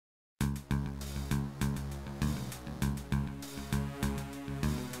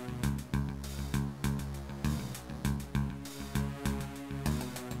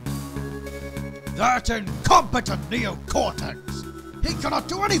That incompetent neocortex! He cannot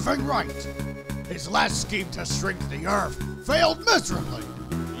do anything right! His last scheme to shrink the Earth failed miserably!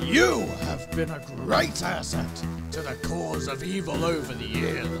 You have been a great asset to the cause of evil over the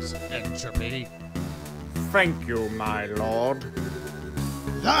years, Entropy. Thank you, my lord.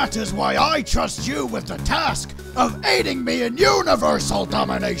 That is why I trust you with the task of aiding me in universal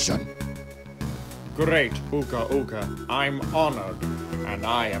domination! Great, Uka Uka. I'm honored, and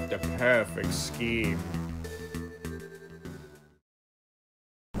I have the perfect scheme.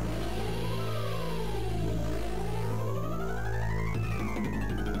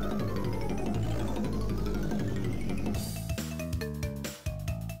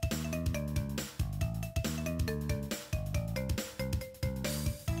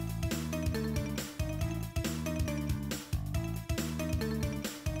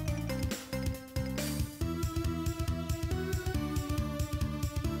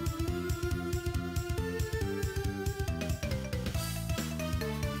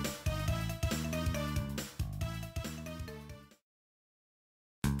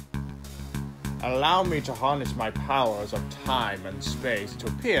 Allow me to harness my powers of time and space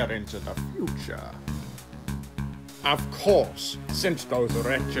to peer into the future. Of course, since those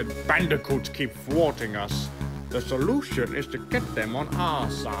wretched Bandicoots keep thwarting us, the solution is to get them on our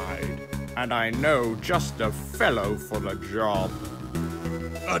side. And I know just the fellow for the job.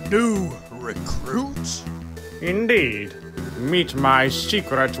 A new recruit? Indeed. Meet my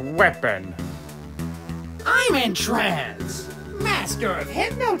secret weapon. I'm N-Tranced, master of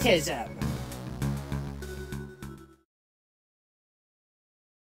hypnotism.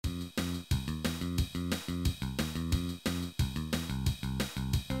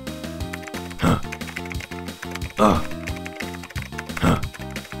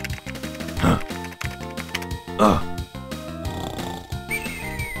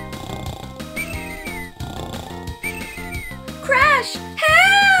 Crash!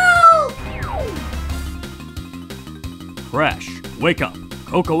 Help! Crash, wake up.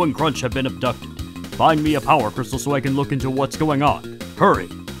 Coco and Crunch have been abducted. Find me a power crystal so I can look into what's going on. Hurry!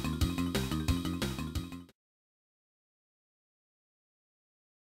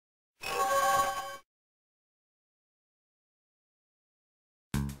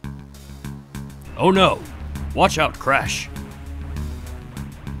 Oh no! Watch out, Crash!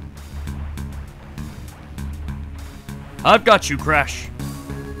 I've got you, Crash!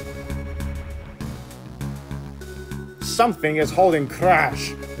 Something is holding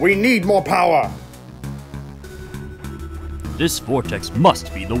Crash. We need more power. This vortex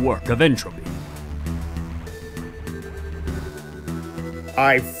must be the work of Entropy.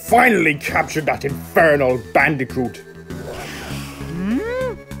 I finally captured that infernal Bandicoot.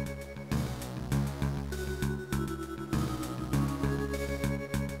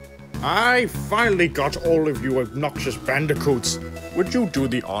 I finally got all of you obnoxious Bandicoots. Would you do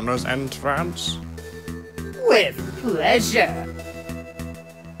the honors, N-Trance? With pleasure.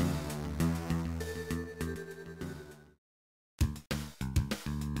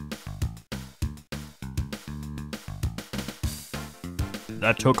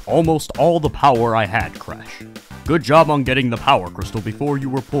 That took almost all the power I had, Crash. Good job on getting the power crystal before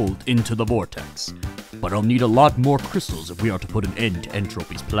you were pulled into the vortex. But I'll need a lot more crystals if we are to put an end to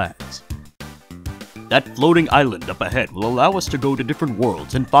Entropy's plans. That floating island up ahead will allow us to go to different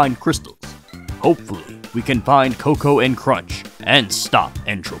worlds and find crystals. Hopefully, we can find Coco and Crunch and stop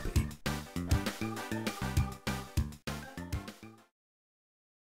Entropy.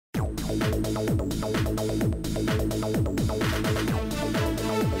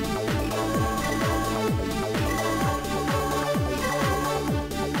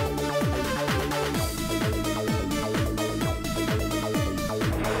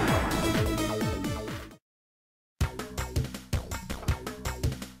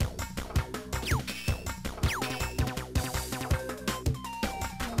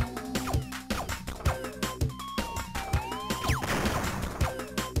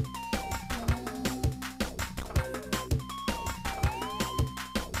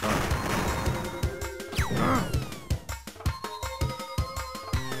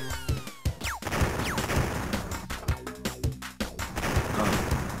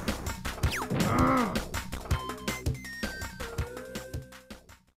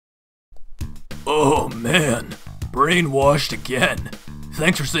 Oh man, brainwashed again.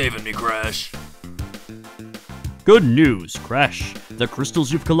 Thanks for saving me, Crash. Good news, Crash. The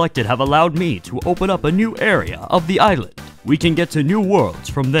crystals you've collected have allowed me to open up a new area of the island. We can get to new worlds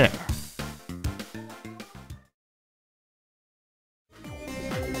from there.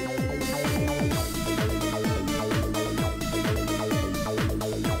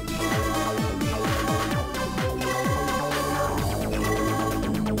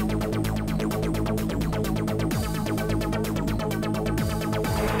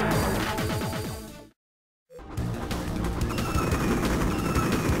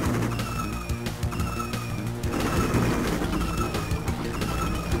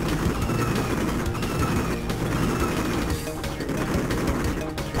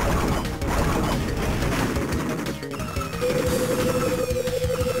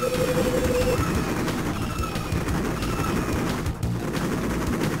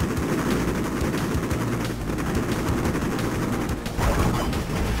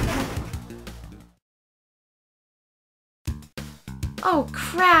 Oh,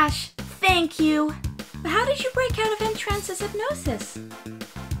 Crash, thank you. But how did you break out of N-Trance's hypnosis?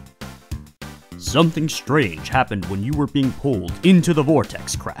 Something strange happened when you were being pulled into the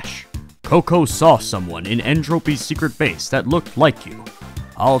vortex, Crash. Coco saw someone in N-Tropy's secret base that looked like you.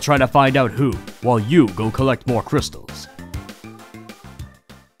 I'll try to find out who, while you go collect more crystals.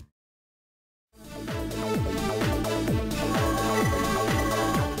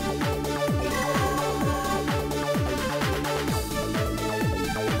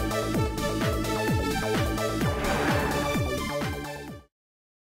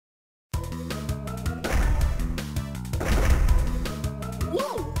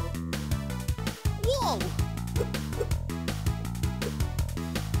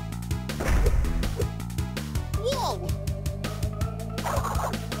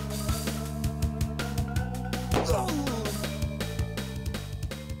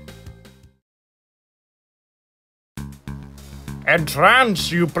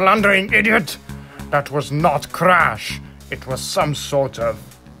 N-Trance, you blundering idiot! That was not Crash. It was some sort of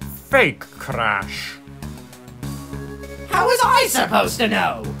fake Crash. How was I supposed to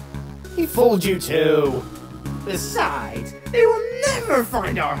know? He fooled you too. Besides, they will never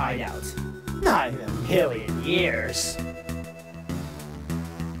find our hideout. Not in a million years.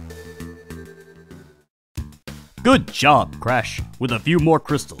 Good job, Crash. With a few more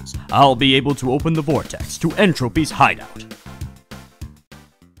crystals, I'll be able to open the vortex to N-Tropy's hideout.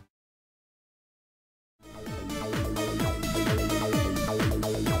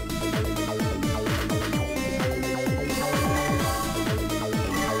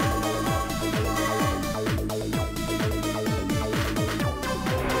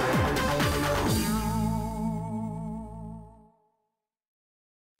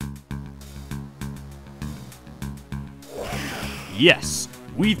 Yes,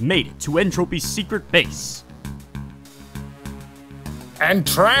 we've made it to N-Tropy's secret base.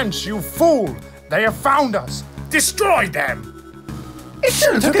 N-Trance, you fool! They have found us! Destroy them! It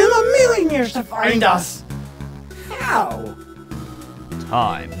should have taken them a million years to find us. How?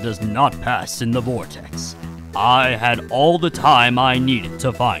 Time does not pass in the vortex. I had all the time I needed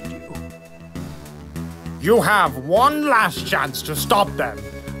to find you. You have one last chance to stop them.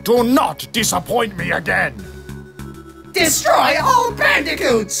 Do not disappoint me again! Destroy all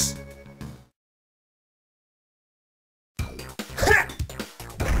bandicoots!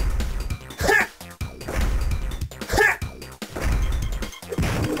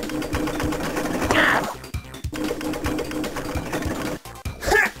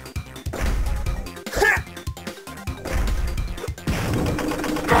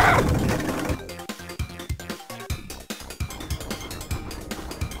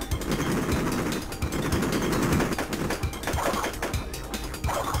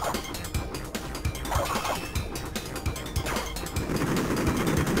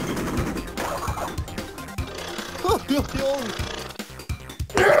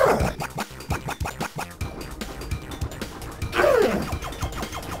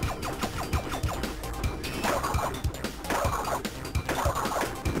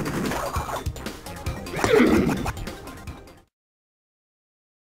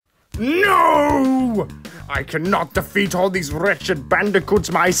 No! I cannot defeat all these wretched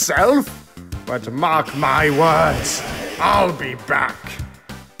bandicoots myself. But mark my words, I'll be back.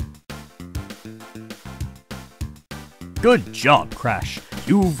 Good job, Crash.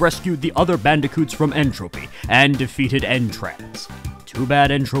 You've rescued the other bandicoots from N-Tropy and defeated N-Trance. Too bad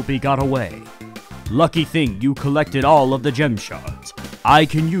N-Tropy got away. Lucky thing you collected all of the gem shards. I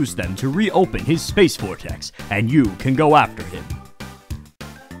can use them to reopen his space vortex, and you can go after him.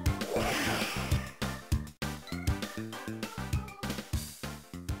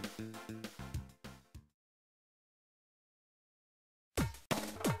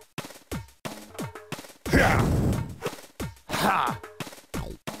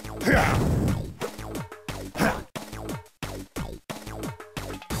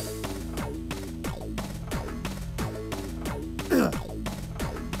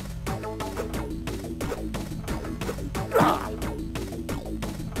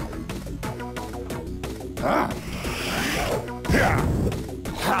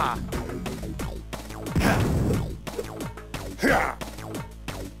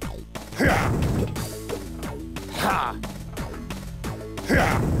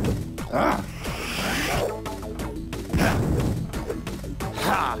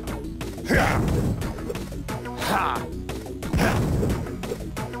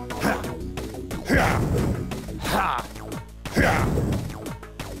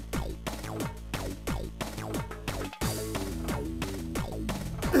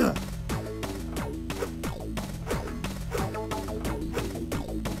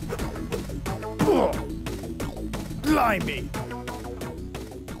 behind me!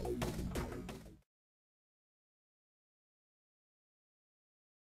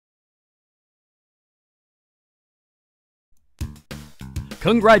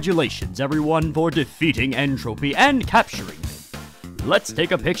 Congratulations, everyone, for defeating N-Tropy and capturing him. Let's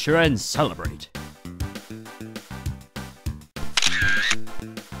take a picture and celebrate.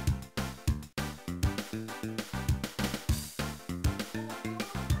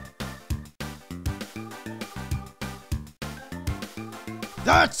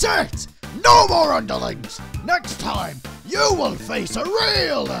 That's it! No more underlings! Next time, you will face a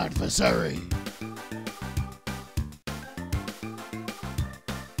real adversary!